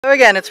Hello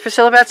again, it's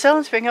Priscilla Batzell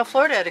in Spring Hill,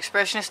 Florida at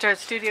Expressionist Art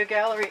Studio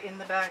Gallery in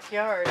the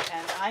backyard,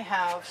 and I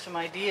have some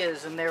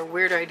ideas, and they're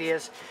weird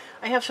ideas.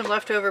 I have some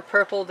leftover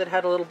purple that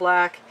had a little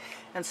black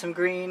and some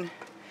green,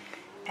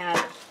 and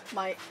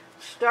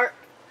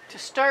to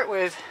start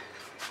with,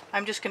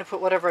 I'm just going to put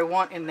whatever I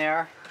want in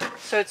there.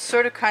 So it's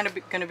sort of kind of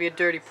going to be a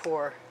dirty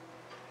pour.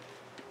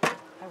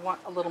 I want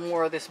a little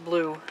more of this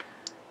blue,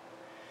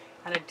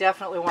 and I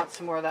definitely want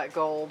some more of that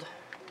gold.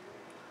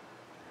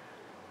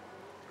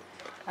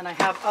 And I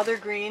have other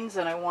greens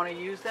and I want to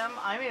use them.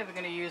 I'm even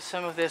going to use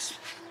some of this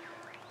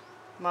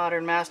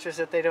Modern Masters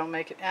that they don't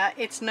make it.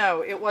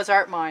 It was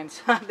Art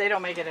Minds. They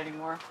don't make it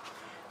anymore.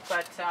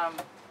 But I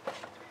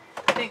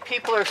think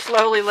people are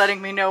slowly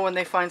letting me know when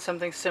they find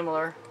something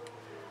similar.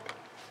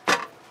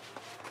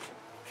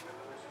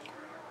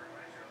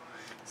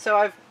 So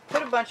I've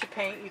put a bunch of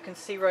paint, you can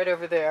see right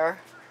over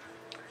there,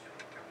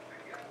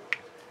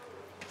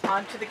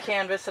 onto the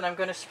canvas, and I'm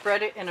going to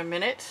spread it in a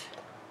minute.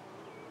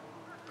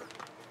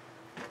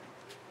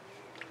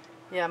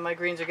 Yeah, my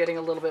greens are getting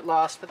a little bit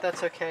lost, but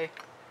that's okay.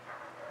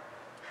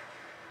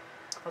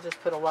 I'll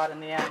just put a lot in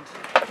the end.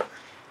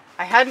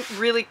 I hadn't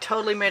really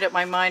totally made up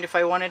my mind if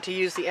I wanted to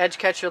use the edge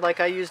catcher like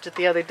I used it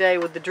the other day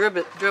with the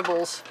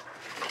dribbles.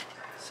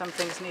 Some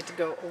things need to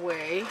go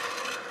away.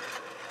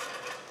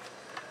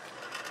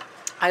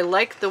 I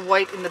like the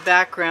white in the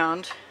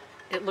background.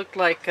 It looked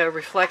like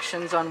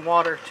reflections on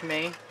water to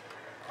me.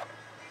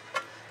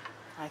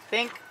 I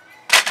think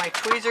my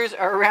tweezers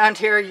are around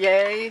here,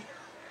 yay.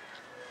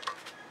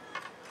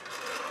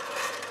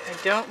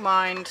 I don't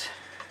mind.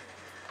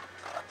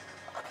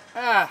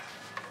 I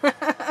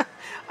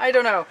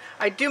don't know.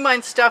 I do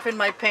mind stuff in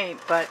my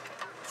paint, but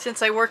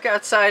since I work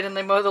outside and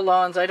they mow the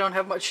lawns, I don't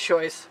have much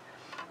choice.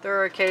 There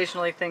are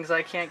occasionally things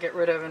I can't get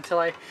rid of until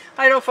I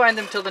don't find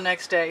them till the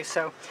next day.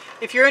 So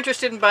if you're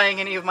interested in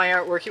buying any of my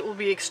artwork, it will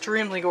be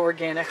extremely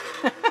organic.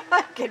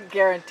 I can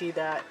guarantee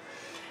that.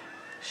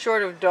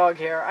 Short of dog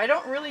hair. I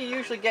don't really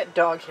usually get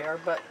dog hair,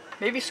 but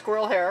maybe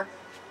squirrel hair,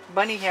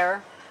 bunny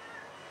hair,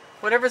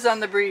 whatever's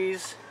on the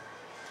breeze.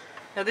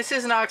 Now this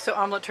is an OXO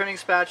omelet turning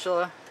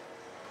spatula,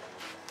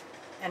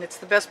 and it's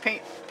the best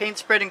paint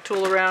spreading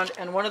tool around,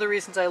 and one of the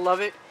reasons I love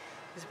it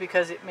is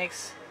because it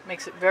makes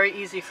it very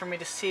easy for me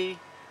to see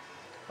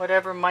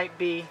whatever might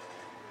be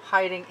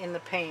hiding in the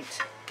paint.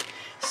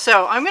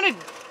 So I'm gonna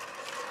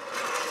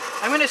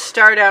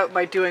start out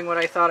by doing what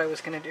I thought I was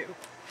gonna do.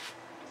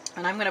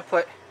 And I'm gonna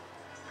put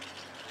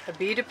a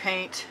bead of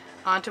paint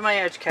onto my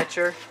edge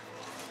catcher.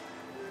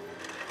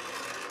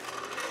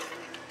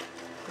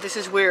 This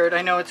is weird,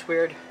 I know it's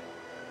weird.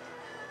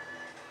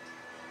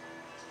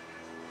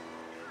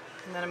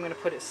 And then I'm going to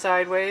put it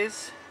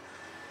sideways.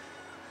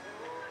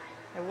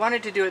 I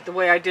wanted to do it the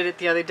way I did it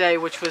the other day,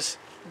 which was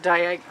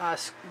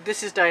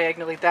this is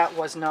diagonally, that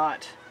was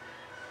not.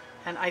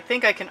 And I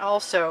think I can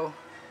also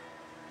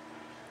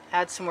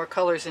add some more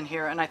colors in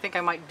here, and I think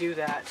I might do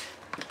that.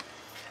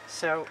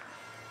 So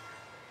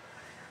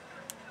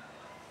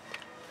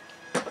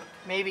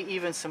maybe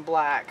even some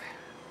black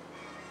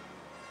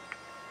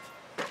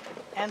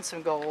and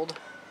some gold.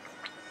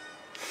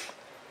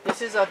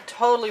 This is a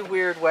totally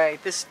weird way.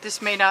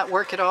 This may not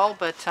work at all,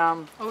 but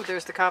oh,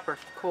 there's the copper.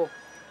 Cool.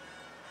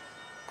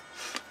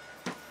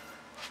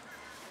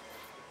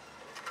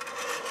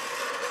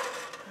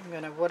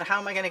 How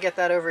am I gonna get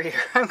that over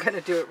here? I'm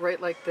gonna do it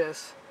right like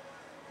this.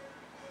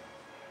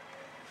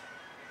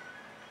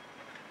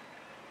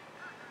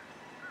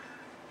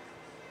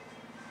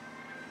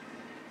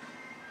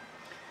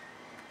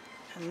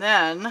 And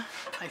then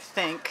I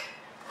think,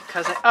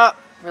 because oh,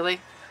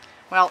 really?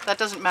 Well, that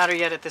doesn't matter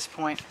yet at this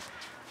point.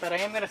 But I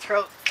am going to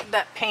throw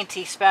that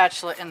painty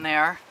spatula in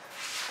there.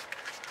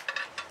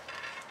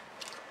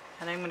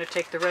 And I'm going to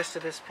take the rest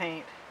of this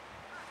paint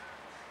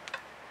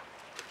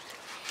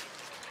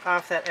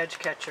off that edge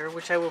catcher,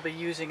 which I will be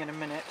using in a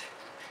minute.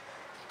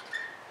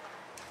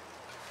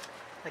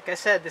 Like I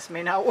said, this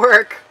may not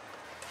work.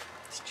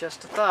 It's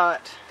just a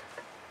thought.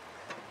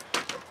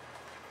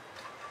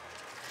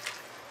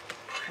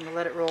 I'm going to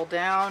let it roll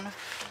down.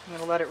 I'm going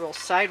to let it roll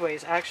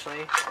sideways,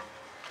 actually.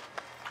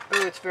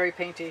 Ooh, it's very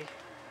painty.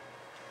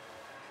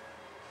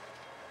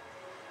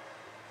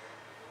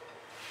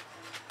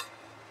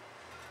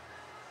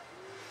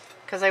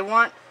 Because I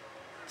want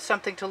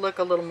something to look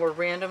a little more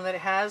random than it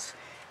has,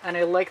 and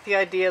I like the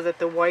idea that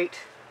the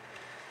white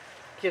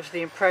gives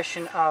the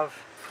impression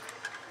of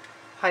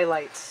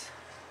highlights.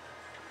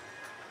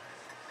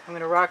 I'm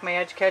going to rock my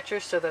edge catcher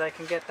so that I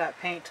can get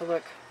that paint to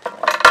look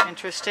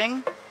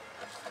interesting.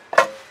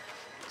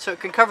 So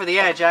it can cover the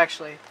edge,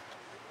 actually.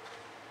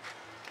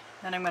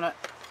 Then I'm going to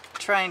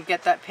try and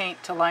get that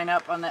paint to line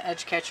up on the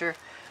edge catcher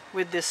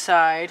with this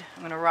side.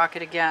 I'm going to rock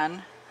it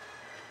again.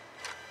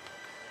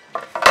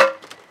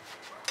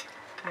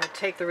 I'm going to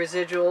take the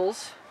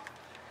residuals,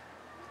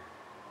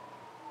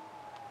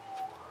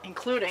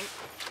 including,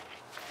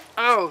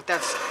 oh,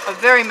 that's a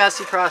very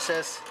messy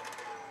process.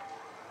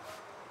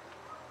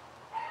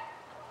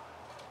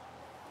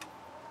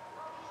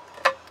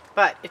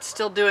 But it's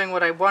still doing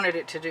what I wanted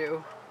it to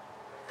do,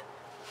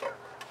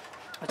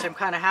 which I'm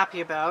kind of happy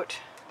about.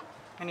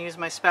 I'm going to use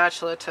my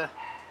spatula to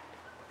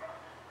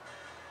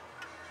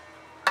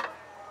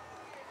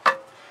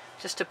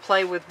just to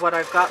play with what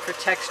I've got for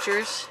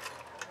textures.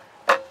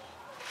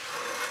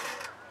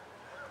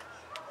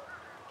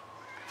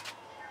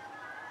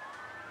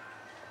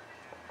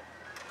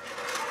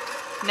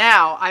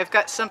 Now I've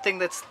got something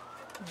that's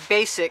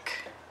basic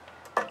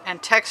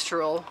and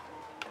textural,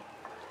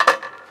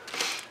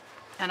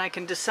 and I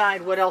can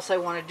decide what else I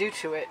want to do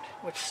to it,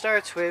 which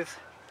starts with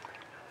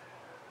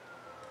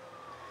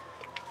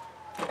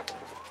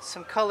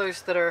some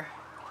colors that are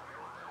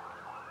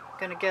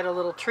going to get a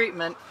little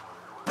treatment.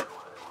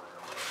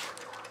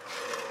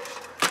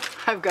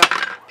 I've got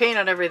paint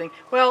on everything.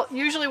 Well,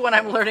 usually when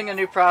I'm learning a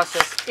new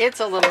process,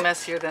 it's a little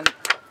messier than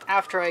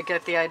after I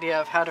get the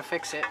idea of how to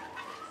fix it.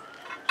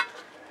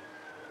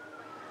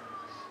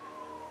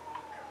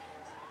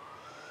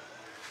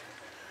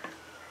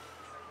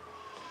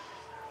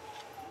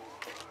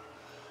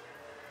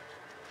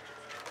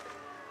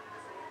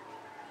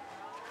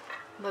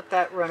 Let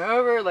that run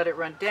over, let it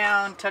run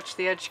down, touch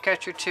the edge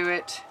catcher to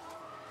it,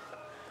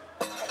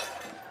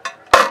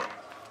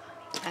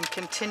 and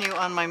continue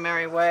on my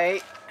merry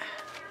way,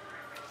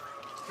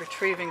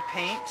 retrieving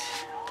paint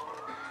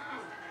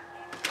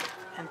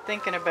and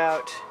thinking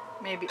about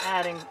maybe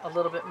adding a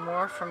little bit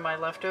more from my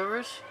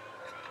leftovers.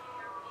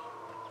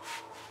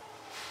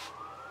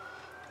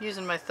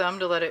 Using my thumb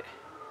to let it,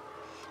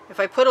 if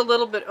I put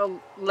a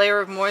layer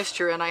of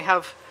moisture and I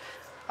have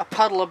a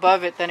puddle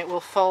above it, then it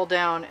will fall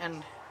down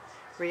and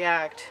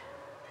react.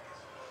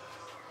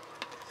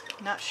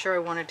 Not sure I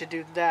wanted to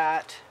do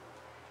that,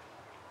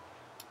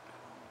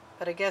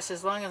 but I guess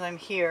as long as I'm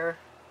here,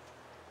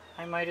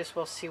 I might as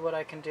well see what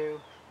I can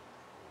do.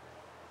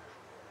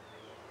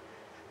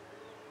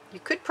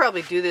 You could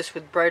probably do this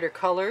with brighter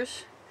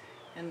colors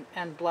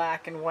and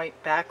black and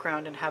white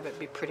background and have it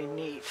be pretty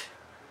neat.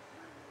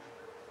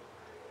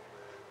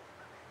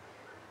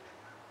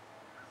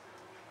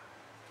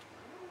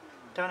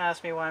 Don't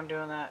ask me why I'm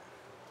doing that.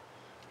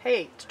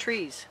 Hey, it's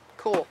trees.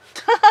 Cool.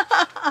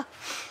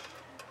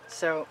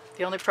 So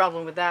the only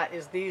problem with that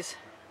is these,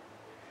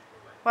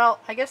 well,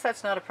 I guess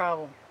that's not a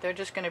problem. They're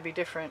just going to be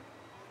different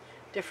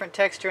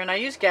texture, and I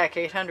use GAC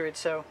 800,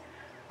 so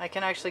I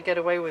can actually get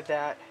away with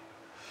that.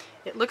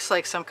 It looks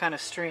like some kind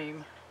of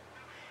stream,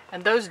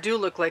 and those do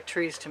look like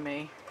trees to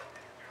me.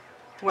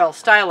 Well,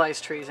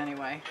 stylized trees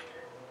anyway.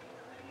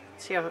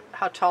 Let's see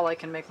how tall I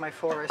can make my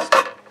forest.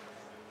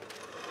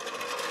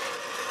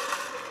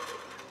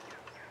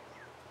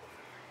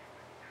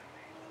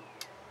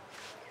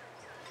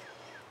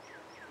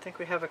 I think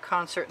we have a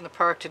concert in the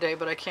park today,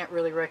 but I can't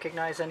really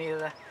recognize any of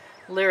the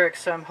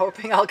lyrics, so I'm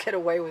hoping I'll get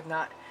away with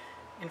not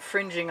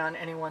infringing on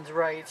anyone's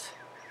rights.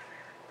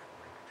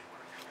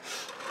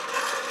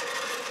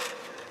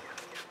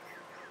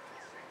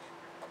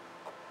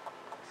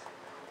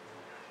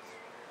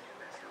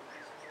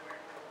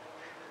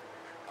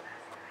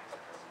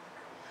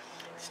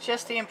 It's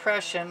just the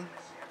impression,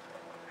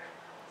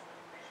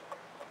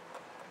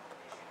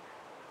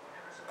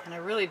 and I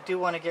really do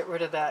want to get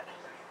rid of that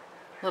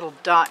little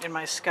dot in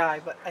my sky,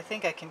 but I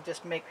think I can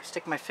just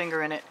stick my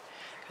finger in it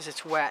because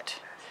it's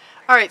wet.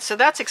 Alright, so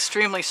that's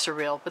extremely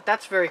surreal, but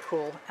that's very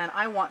cool, and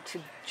I want to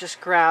just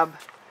grab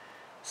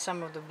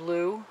some of the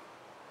blue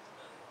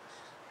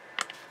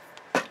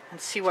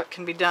and see what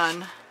can be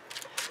done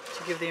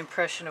to give the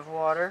impression of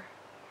water.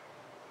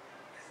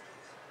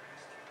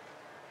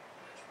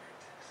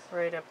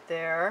 Right up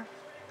there.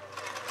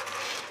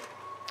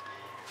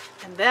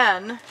 And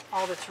then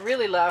all that's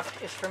really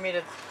left is for me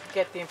to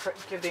give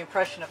the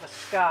impression of a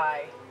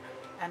sky.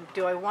 And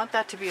do I want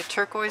that to be a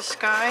turquoise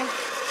sky?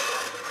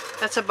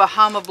 That's a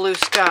Bahama blue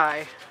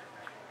sky.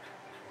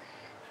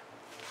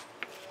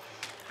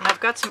 And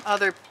I've got some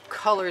other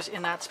colors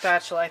in that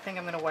spatula. I think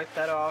I'm going to wipe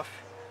that off.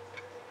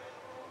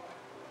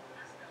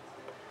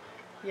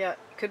 Yeah,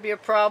 could be a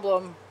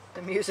problem,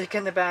 the music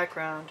in the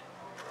background.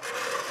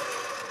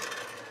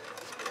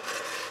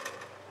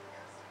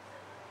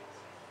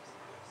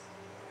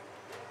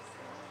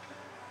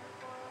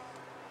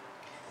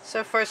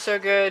 So far so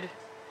good.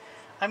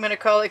 I'm going to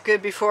call it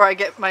good before I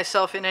get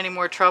myself in any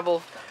more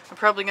trouble. I'm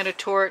probably going to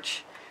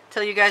torch,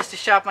 tell you guys to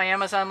shop my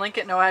Amazon link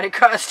at no added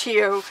cost to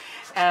you,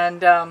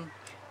 and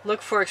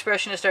look for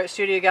Expressionist Art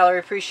Studio Gallery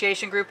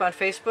Appreciation Group on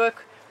Facebook,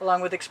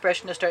 along with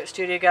Expressionist Art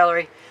Studio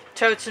Gallery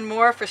totes and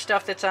more for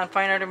stuff that's on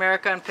Fine Art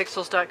America and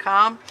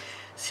Pixels.com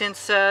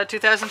since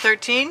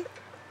 2013.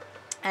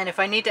 And if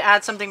I need to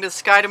add something to the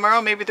sky tomorrow,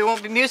 maybe there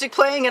won't be music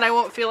playing and I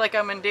won't feel like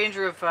I'm in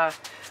danger of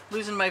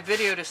losing my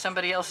video to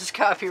somebody else's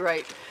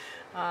copyright.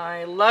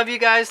 I love you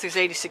guys. There's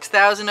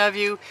 86,000 of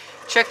you.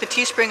 Check the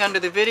Teespring under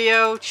the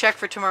video. Check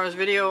for tomorrow's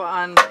video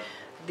on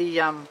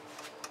the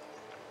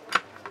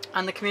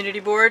community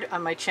board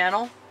on my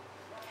channel.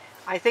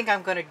 I think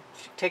I'm going to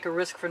take a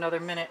risk for another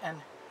minute, and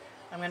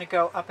I'm going to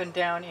go up and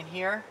down in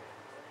here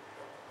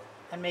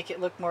and make it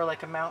look more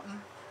like a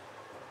mountain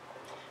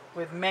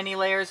with many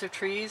layers of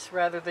trees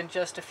rather than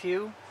just a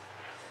few.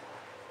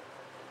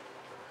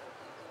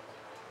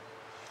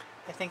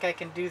 I think I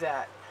can do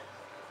that.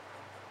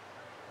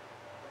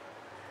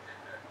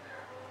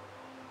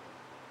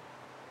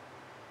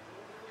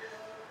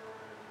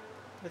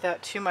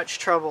 without too much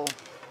trouble.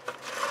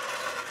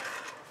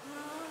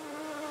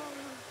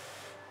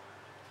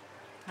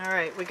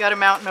 Alright, we got a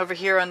mountain over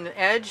here on the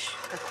edge,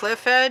 a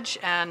cliff edge,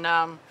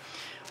 and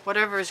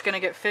whatever is going to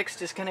get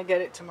fixed is going to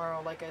get it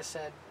tomorrow, like I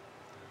said.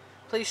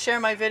 Please share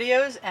my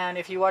videos, and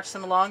if you watch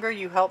them longer,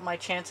 you help my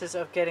chances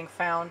of getting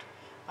found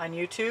on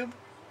YouTube.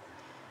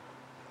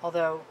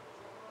 Although,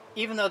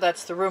 even though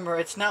that's the rumor,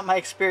 it's not my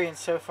experience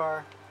so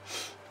far.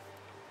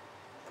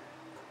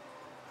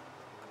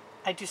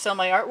 I do sell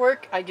my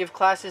artwork. I give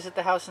classes at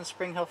the house in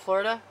Spring Hill,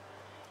 Florida.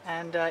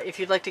 And if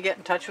you'd like to get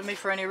in touch with me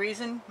for any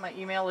reason, my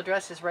email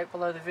address is right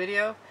below the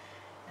video.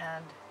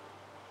 And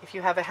if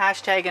you have a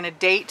hashtag and a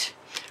date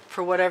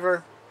for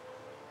whatever...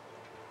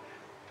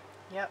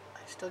 Yep,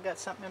 I still got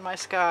something in my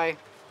sky.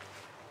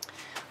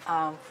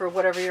 For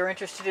whatever you're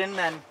interested in,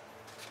 then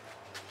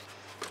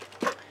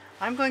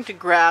I'm going to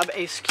grab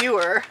a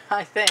skewer,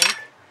 I think,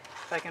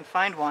 if I can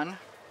find one.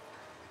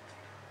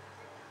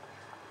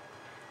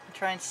 And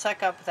try and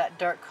suck up that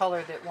dark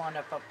color that wound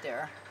up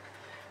there.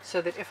 So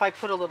that if I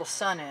put a little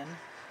sun in,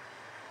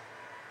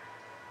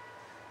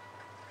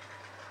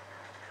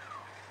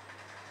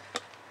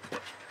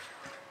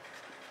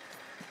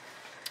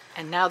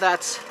 and now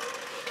that's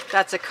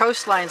a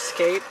coastline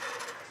scape.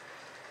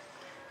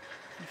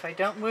 If I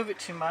don't move it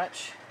too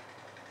much,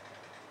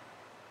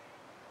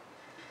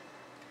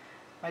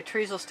 my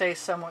trees will stay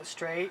somewhat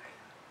straight.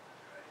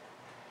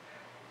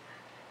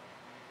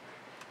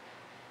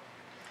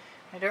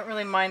 I don't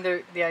really mind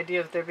the idea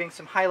of there being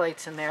some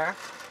highlights in there.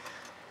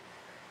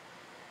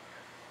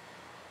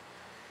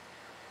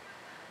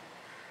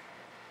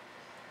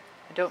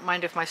 I don't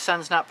mind if my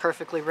sun's not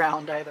perfectly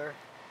round either.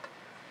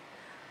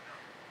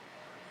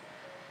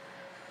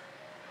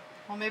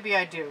 Well, maybe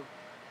I do.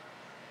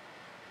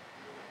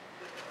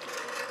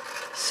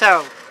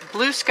 So,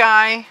 blue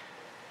sky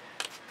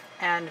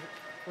and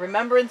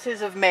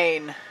remembrances of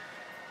Maine.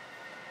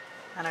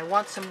 And I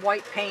want some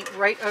white paint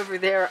right over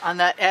there on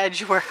that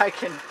edge where I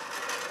can...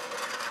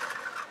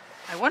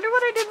 I wonder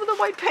what I did with the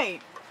white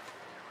paint.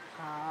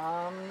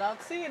 I'm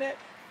not seeing it.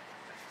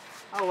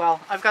 Oh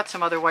well, I've got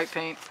some other white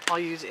paint. I'll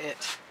use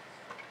it.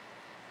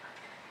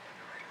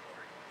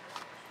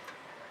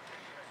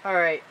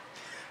 Alright.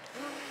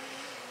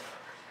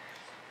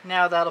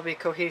 Now that'll be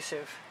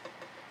cohesive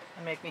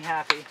and make me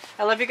happy.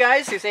 I love you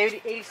guys. There's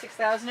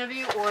 86,000 of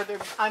you, or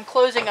I'm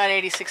closing on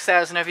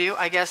 86,000 of you.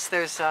 I guess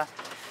there's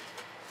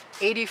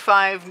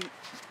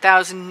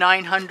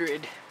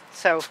 85,900.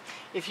 So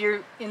if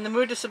you're in the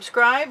mood to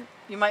subscribe,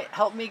 you might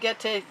help me get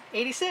to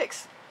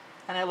 86.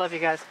 And I love you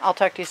guys. I'll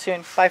talk to you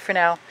soon. Bye for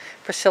now.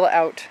 Priscilla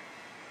out.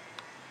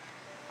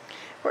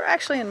 We're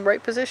actually in the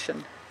right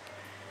position.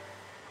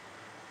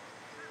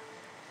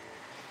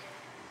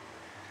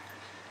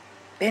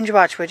 Binge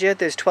watch, would you?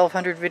 There's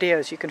 1,200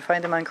 videos. You can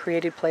find them on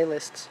created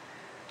playlists.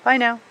 Bye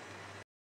now.